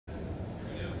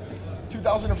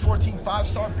2014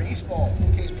 5-star baseball,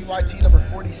 full case PYT number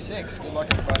 46. Good luck,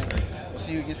 everybody. We'll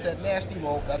see who gets that nasty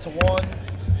roll. That's a 1,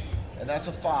 and that's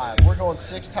a 5. We're going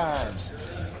 6 times.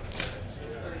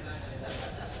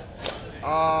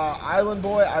 Island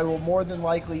Boy, I will more than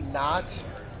likely not.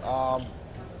 I'm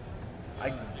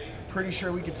pretty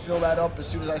sure we can fill that up as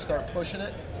soon as I start pushing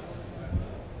it,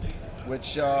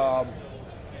 which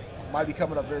might be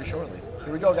coming up very shortly.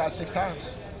 Here we go, guys, 6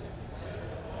 times.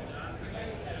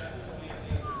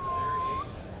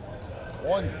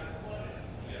 1,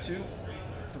 2,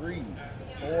 3,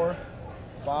 4,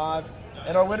 5,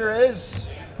 and our winner is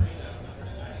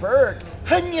Burke.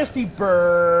 Nasty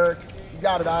Burke. You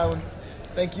got it, Island.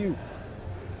 Thank you.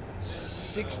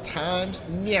 6 times,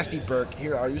 Nasty Burke.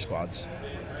 Here are your squads.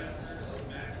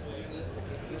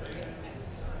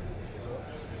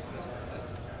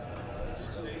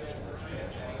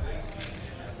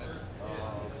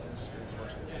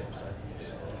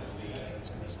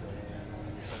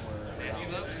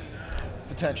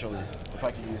 Potentially, if I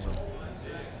could use them.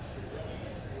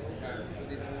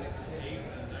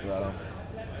 Right on.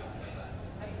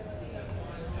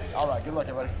 All right, good luck,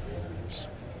 everybody. Oops.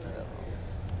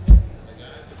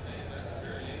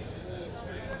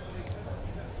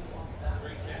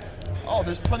 Oh,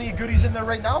 there's plenty of goodies in there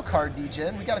right now, Card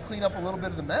DGen. We got to clean up a little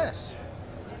bit of the mess.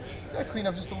 We got to clean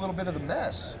up just a little bit of the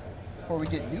mess before we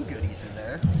get new goodies in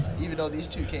there, even though these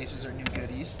 2 cases are new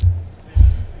goodies.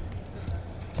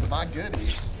 My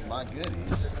goodies, my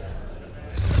goodies.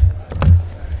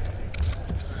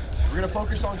 We're going to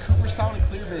focus on Cooperstown and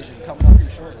Clear Vision coming up here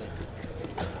shortly.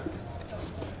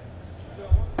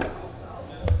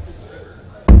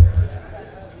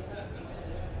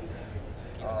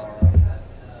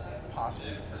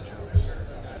 Possibly for jokes.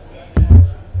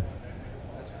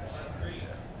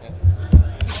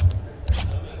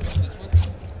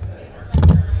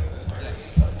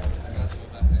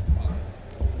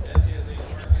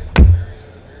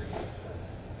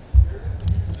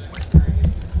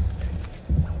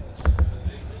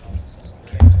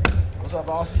 What's up,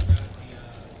 boss?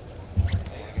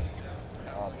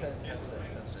 Penn State.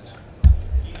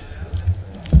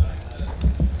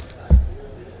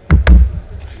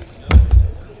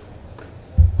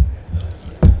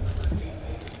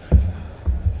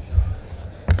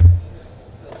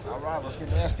 All right, let's get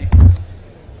nasty.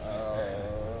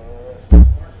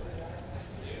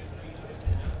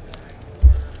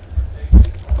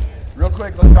 Real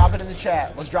quick, let's drop it in the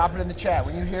chat. Let's drop it in the chat.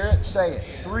 When you hear it, say it.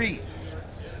 3.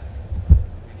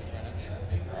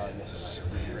 Yes,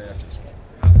 we're gonna need it right after this one.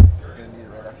 We're gonna need it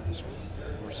right after this one.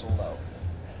 We're sold out.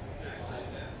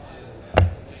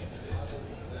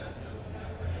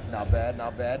 Not bad,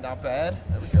 not bad, not bad.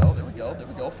 There we go, there we go, there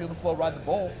we go. Feel the flow, ride the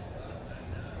bull.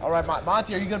 All right,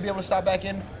 Monty, are you gonna be able to stop back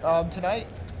in tonight?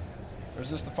 Or is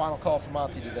this the final call for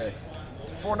Monty today?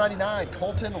 To 499,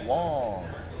 Colton Long.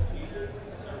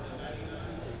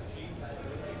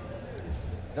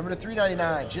 Number to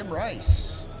 399, Jim Rice.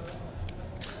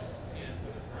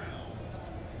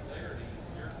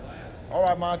 All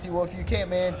right, Monty. Well, if you can't,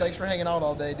 man, thanks for hanging out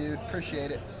all day, dude.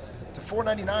 Appreciate it. To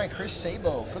 499, Chris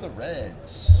Sabo for the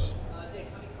Reds.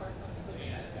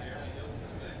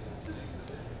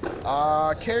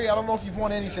 Kerry, I don't know if you've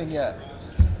won anything yet.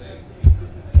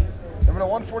 Number to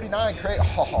 149,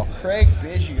 Craig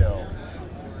Biggio.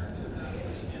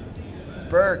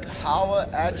 Burke, holla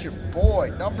at your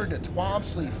boy. Number to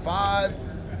Twomsley, 5,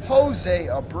 Jose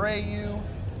Abreu,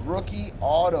 rookie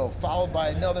auto, followed by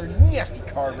another nasty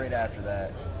card right after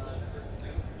that.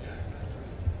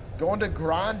 Going to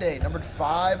Grande, numbered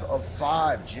 5 of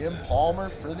 5, Jim Palmer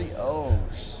for the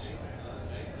O's.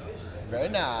 Very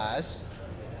nice.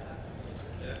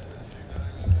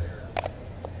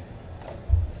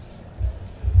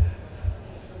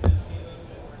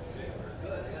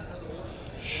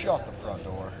 Shut the front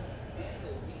door.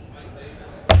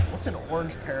 What's an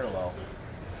orange parallel?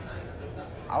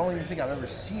 I don't even think I've ever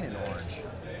seen an orange.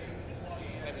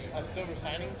 A silver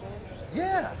signings orange?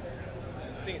 Yeah.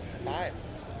 I think it's 5.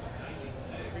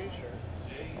 I'm pretty sure.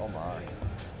 Oh my.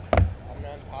 I'm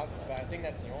not positive, but I think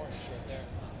that's the orange right there.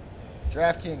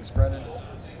 DraftKings, Brendan.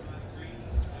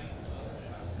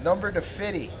 Number to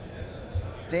 50,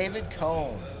 David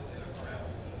Cone.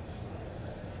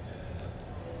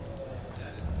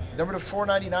 Number to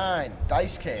 499,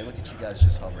 Dice K. Look at you guys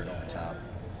just hovering over top.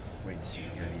 Waiting to see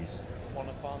the goodies. One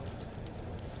of fun.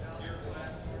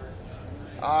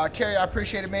 Kerry, I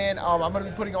appreciate it, man. I'm going to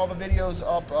be putting all the videos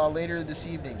up later this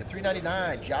evening. To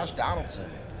 399, Josh Donaldson.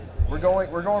 We're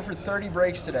going for 30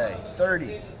 breaks today.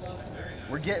 30.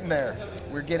 We're getting there.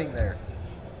 We're getting there.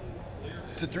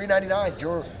 To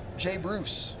 399, Jay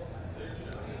Bruce.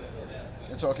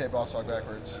 It's okay, boss. Walk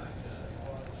backwards.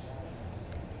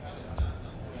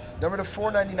 Number to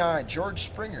 499, George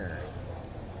Springer.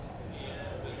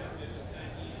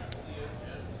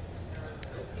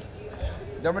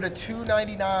 Number to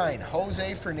 299,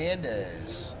 Jose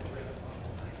Fernandez.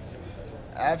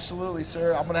 Absolutely,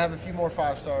 sir. I'm going to have a few more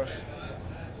 5 stars.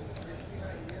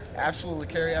 Absolutely,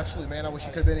 Kerry. Absolutely, man. I wish you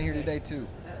could have been in here today, too.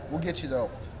 We'll get you, though.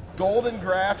 Golden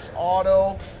Graphs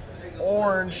Auto,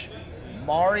 orange,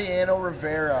 Mariano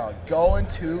Rivera. Going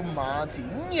to Monty.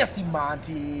 Nasty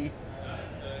Monty.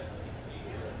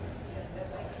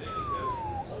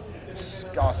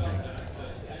 Disgusting.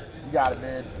 You got it,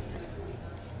 man.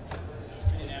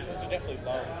 Those are definitely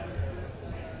low.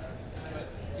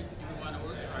 Do you want to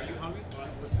order? Are you hungry? Do you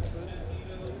want to order some food?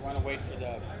 You want to wait for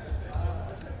the.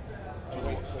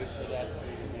 Wait for that.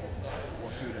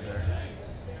 What food in there?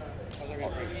 Oh, they're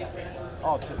gonna bring something.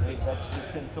 Oh, it's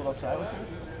getting filled up tonight with food?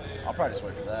 I'll probably just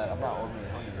wait for that. I'm not overly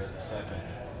hungry right this second.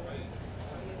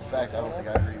 In fact, I don't think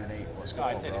I ever even ate what's No,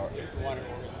 I going said on. if you want to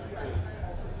order some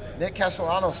food. Nick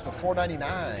Castellanos to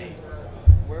 $4.99.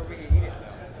 Where are we gonna eat it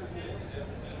though?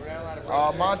 We're not allowed to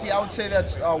bring Monty, I would say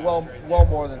that's well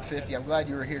more than 50. I'm glad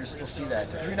you were here to still see that.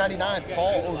 To $3.99,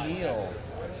 Paul O'Neill.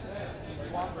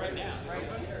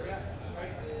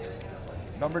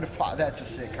 Number to 5. That's a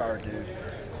sick card, dude.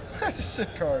 That's a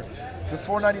sick card. To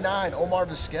 $4.99, Omar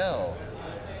Vizquel.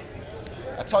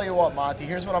 I tell you what, Monty.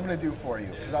 Here's what I'm gonna do for you,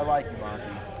 because I like you,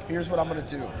 Monty. Here's what I'm gonna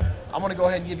do. I'm gonna go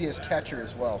ahead and give you his catcher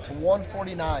as well. To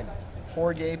 $149,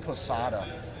 Jorge Posada.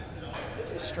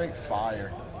 Straight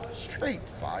fire. Straight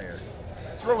fire.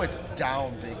 Throw it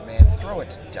down, big man. Throw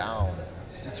it down.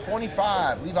 To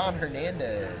 25, Levon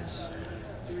Hernandez.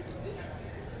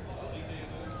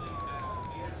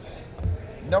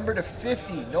 Number to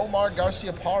 50, Nomar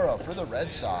Garciaparra for the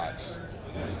Red Sox.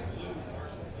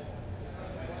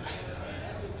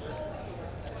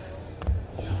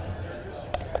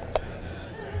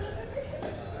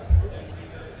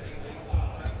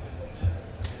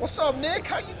 What's up, Nick?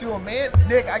 How you doing, man?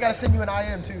 Nick, I gotta send you an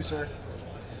IM too, sir.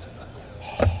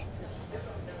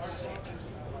 Sick.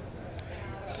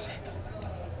 Sick.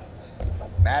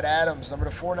 Matt Adams, number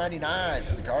to 499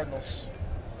 for the Cardinals.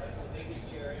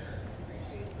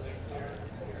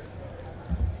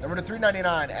 Number to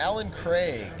 399, Alan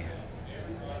Craig.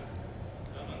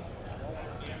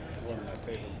 This is one of my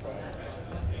favorite products.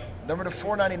 Number to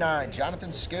 499,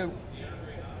 Jonathan Scoop.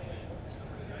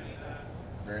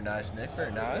 Very nice, Nick.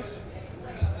 Very nice.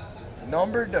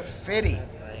 Number to 50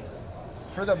 Nice.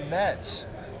 for the Mets,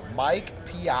 Mike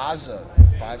Piazza.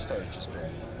 5 stars just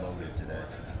been loaded today.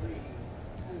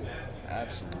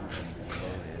 Absolutely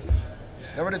loaded.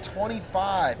 Number to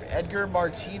 25, Edgar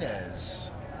Martinez.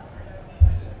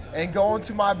 And going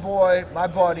to my boy, my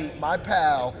buddy, my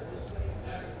pal,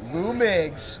 Lou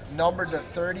Miggs, number to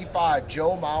 35,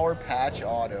 Joe Mauer patch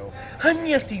auto.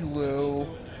 Nasty Lou.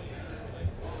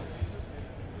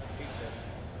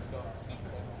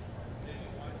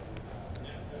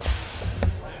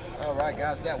 All right,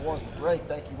 guys, that was the break.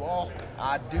 Thank you all.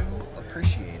 I do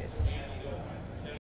appreciate it.